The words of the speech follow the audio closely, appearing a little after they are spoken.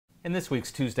In this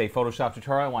week's Tuesday Photoshop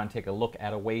tutorial, I want to take a look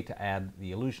at a way to add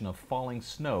the illusion of falling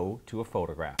snow to a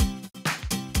photograph.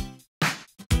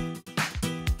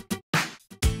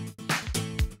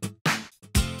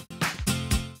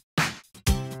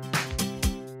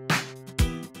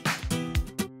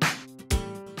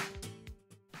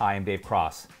 Hi, I'm Dave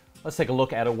Cross. Let's take a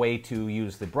look at a way to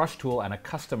use the brush tool and a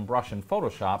custom brush in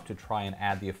Photoshop to try and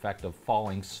add the effect of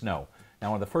falling snow. Now,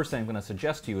 one of the first things I'm going to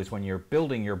suggest to you is when you're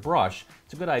building your brush,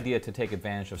 it's a good idea to take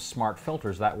advantage of smart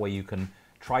filters. That way you can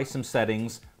try some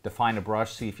settings, define a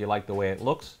brush, see if you like the way it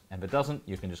looks, and if it doesn't,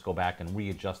 you can just go back and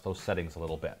readjust those settings a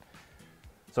little bit.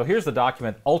 So here's the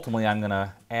document ultimately I'm going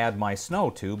to add my snow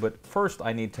to, but first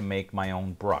I need to make my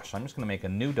own brush. I'm just going to make a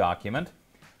new document.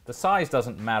 The size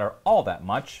doesn't matter all that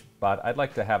much, but I'd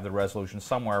like to have the resolution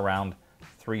somewhere around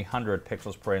 300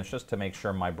 pixels per inch just to make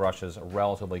sure my brush is a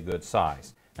relatively good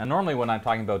size. Now normally when I'm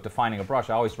talking about defining a brush,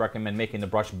 I always recommend making the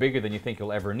brush bigger than you think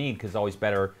you'll ever need because it's always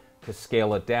better to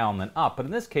scale it down than up. But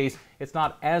in this case, it's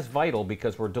not as vital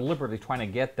because we're deliberately trying to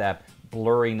get that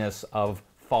blurriness of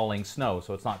falling snow,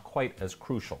 so it's not quite as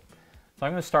crucial. So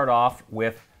I'm going to start off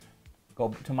with, go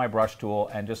to my brush tool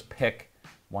and just pick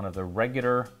one of the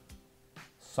regular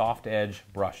soft edge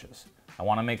brushes. I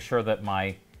want to make sure that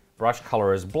my brush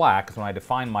color is black, because when I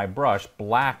define my brush,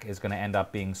 black is going to end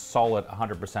up being solid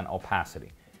 100% opacity.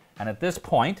 And at this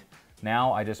point,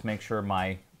 now I just make sure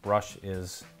my brush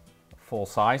is full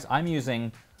size. I'm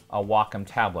using a Wacom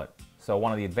tablet. So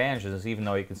one of the advantages is even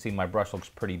though you can see my brush looks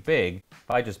pretty big, if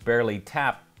I just barely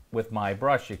tap with my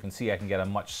brush, you can see I can get a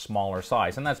much smaller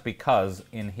size. And that's because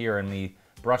in here in the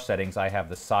brush settings, I have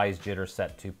the size jitter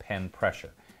set to pen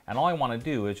pressure. And all I want to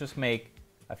do is just make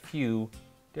a few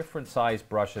different size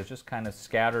brushes, just kind of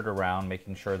scattered around,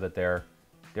 making sure that they're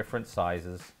different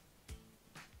sizes.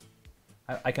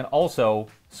 I can also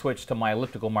switch to my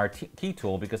elliptical marquee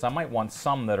tool because I might want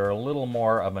some that are a little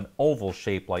more of an oval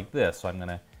shape like this. So I'm going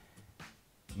to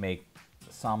make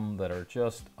some that are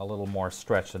just a little more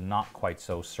stretched and not quite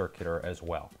so circular as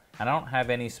well. And I don't have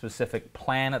any specific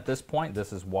plan at this point.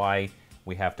 This is why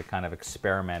we have to kind of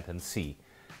experiment and see.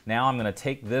 Now I'm going to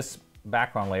take this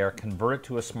background layer, convert it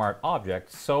to a smart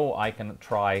object so I can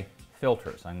try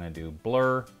filters. I'm going to do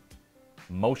blur,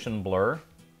 motion blur,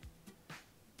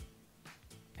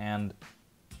 and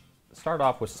start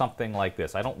off with something like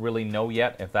this. I don't really know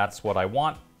yet if that's what I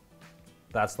want.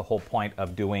 That's the whole point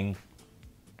of doing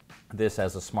this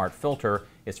as a smart filter,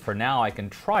 is for now I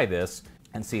can try this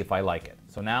and see if I like it.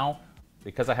 So now,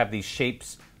 because I have these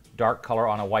shapes dark color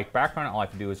on a white background, all I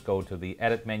have to do is go to the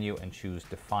edit menu and choose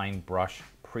define brush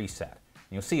preset.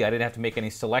 And you'll see I didn't have to make any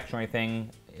selection or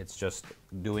anything. It's just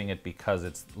doing it because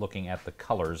it's looking at the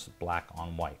colors black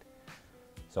on white.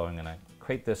 So I'm going to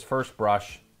create this first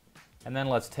brush, and then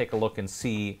let's take a look and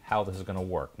see how this is going to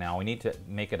work. Now we need to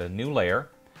make it a new layer,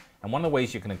 and one of the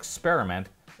ways you can experiment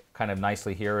kind of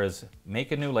nicely here is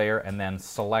make a new layer and then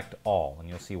select all, and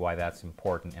you'll see why that's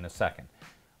important in a second.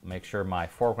 Make sure my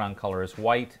foreground color is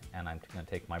white, and I'm going to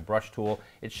take my brush tool.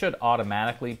 It should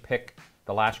automatically pick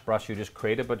the last brush you just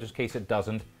created, but just in case it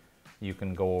doesn't, you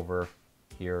can go over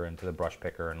here into the brush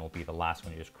picker and it'll be the last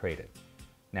one you just created.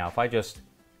 Now if I just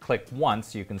click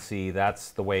once, you can see that's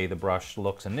the way the brush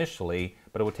looks initially,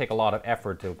 but it would take a lot of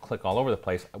effort to click all over the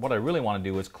place. What I really want to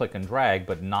do is click and drag,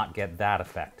 but not get that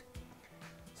effect.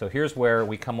 So here's where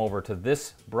we come over to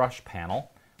this brush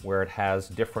panel, where it has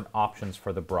different options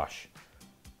for the brush.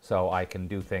 So I can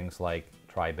do things like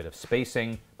try a bit of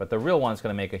spacing, but the real one that's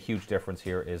going to make a huge difference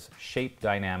here is shape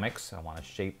dynamics. I want to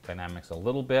shape dynamics a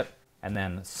little bit, and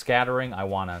then scattering, I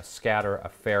want to scatter a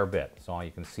fair bit. So you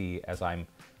can see as I'm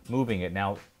moving it.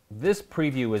 Now this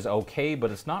preview is okay,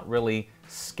 but it's not really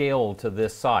scaled to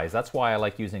this size. That's why I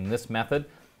like using this method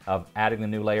of adding the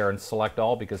new layer and select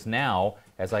all, because now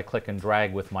as I click and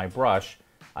drag with my brush,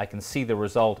 I can see the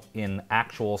result in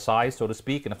actual size, so to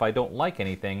speak, and if I don't like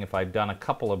anything, if I've done a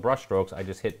couple of brush strokes, I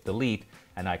just hit delete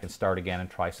and I can start again and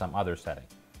try some other setting.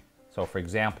 So for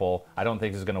example, I don't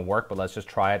think this is going to work, but let's just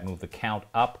try it. Move the count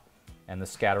up and the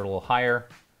scatter a little higher.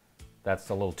 That's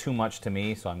a little too much to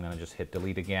me, so I'm going to just hit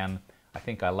delete again. I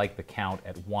think I like the count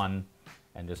at 1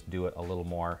 and just do it a little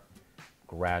more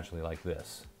gradually like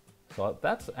this. So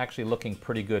that's actually looking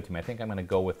pretty good to me. I think I'm going to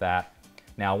go with that.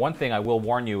 Now, one thing I will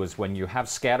warn you is when you have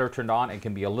scatter turned on, it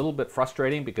can be a little bit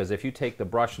frustrating because if you take the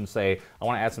brush and say, I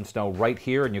want to add some snow right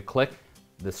here, and you click,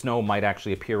 the snow might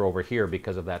actually appear over here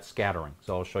because of that scattering.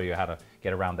 So I'll show you how to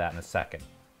get around that in a second.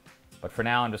 But for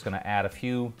now, I'm just going to add a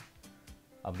few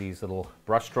of these little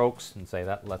brush strokes and say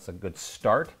that's a good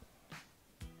start.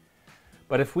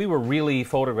 But if we were really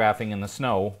photographing in the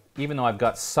snow, even though I've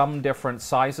got some different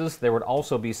sizes, there would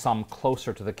also be some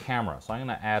closer to the camera. So I'm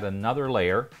going to add another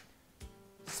layer,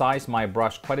 size my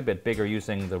brush quite a bit bigger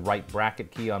using the right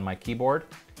bracket key on my keyboard.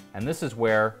 And this is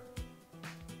where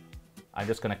I'm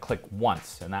just going to click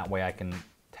once, and that way I can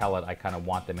tell it I kind of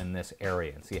want them in this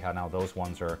area. And see how now those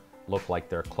ones look like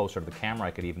they're closer to the camera.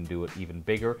 I could even do it even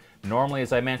bigger. Normally,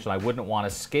 as I mentioned, I wouldn't want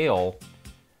to scale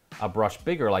a brush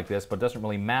bigger like this, but it doesn't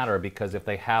really matter because if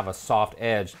they have a soft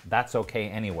edge, that's okay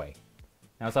anyway.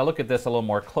 Now as I look at this a little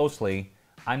more closely,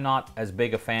 I'm not as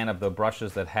big a fan of the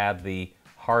brushes that had the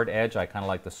hard edge. I kind of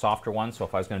like the softer ones, so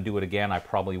if I was going to do it again, I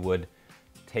probably would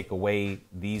take away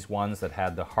these ones that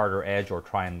had the harder edge or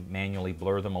try and manually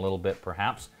blur them a little bit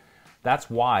perhaps. That's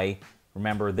why,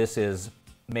 remember, this is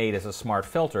made as a smart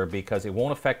filter because it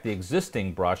won't affect the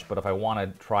existing brush, but if I want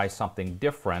to try something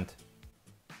different,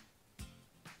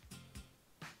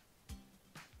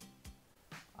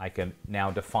 I can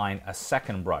now define a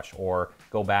second brush or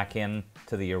go back in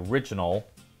to the original.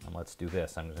 And let's do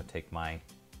this. I'm going to take my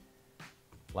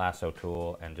lasso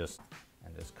tool and just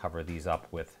cover these up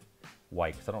with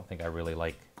white because I don't think I really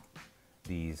like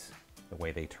these the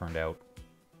way they turned out.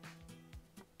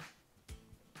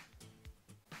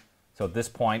 So at this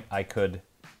point I could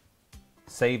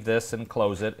save this and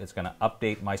close it. It's going to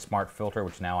update my smart filter,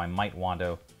 which now I might want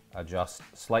to adjust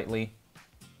slightly.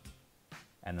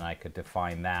 And then I could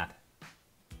define that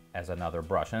as another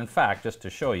brush. And in fact, just to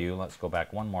show you, let's go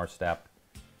back one more step.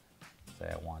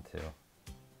 Say I want to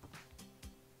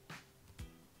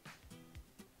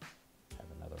have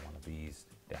another one of these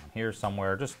down here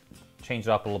somewhere. Just change it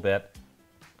up a little bit,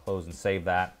 close and save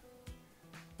that.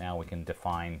 Now we can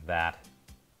define that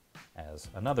as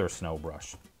another snow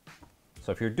brush.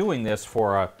 So if you're doing this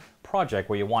for a project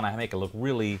where you want to make it look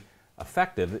really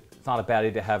effective, it's not a bad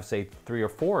idea to have, say, 3 or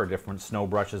 4 different snow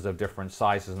brushes of different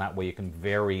sizes, and that way you can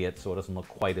vary it so it doesn't look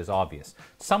quite as obvious.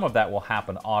 Some of that will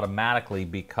happen automatically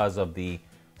because of the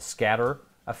scatter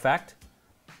effect.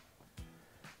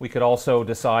 We could also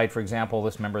decide, for example,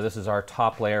 remember this is our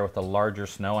top layer with the larger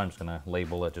snow. I'm just going to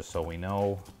label it just so we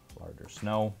know, larger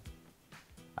snow.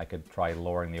 I could try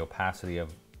lowering the opacity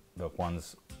of the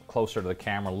ones closer to the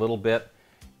camera a little bit.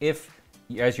 If,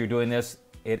 as you're doing this,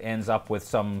 it ends up with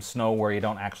some snow where you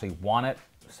don't actually want it.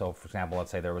 So for example,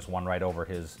 let's say there was one right over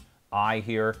his eye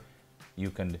here. You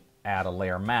can add a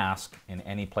layer mask in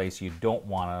any place you don't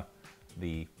want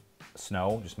the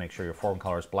snow. Just make sure your foreground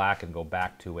color is black and go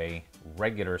back to a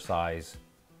regular size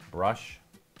brush.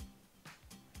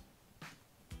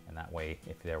 And that way,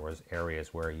 if there was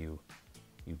areas where you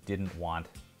didn't want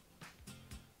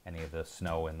any of the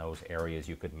snow in those areas,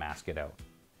 you could mask it out.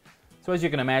 So as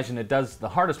you can imagine, the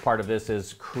hardest part of this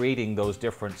is creating those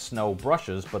different snow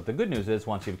brushes, but the good news is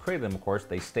once you've created them, of course,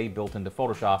 they stay built into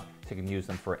Photoshop, so you can use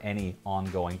them for any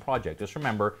ongoing project. Just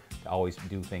remember to always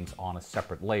do things on a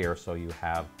separate layer so you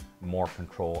have more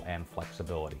control and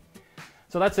flexibility.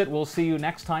 So that's it. We'll see you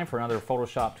next time for another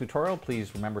Photoshop tutorial.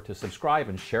 Please remember to subscribe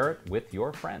and share it with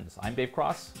your friends. I'm Dave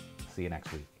Cross. See you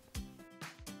next week.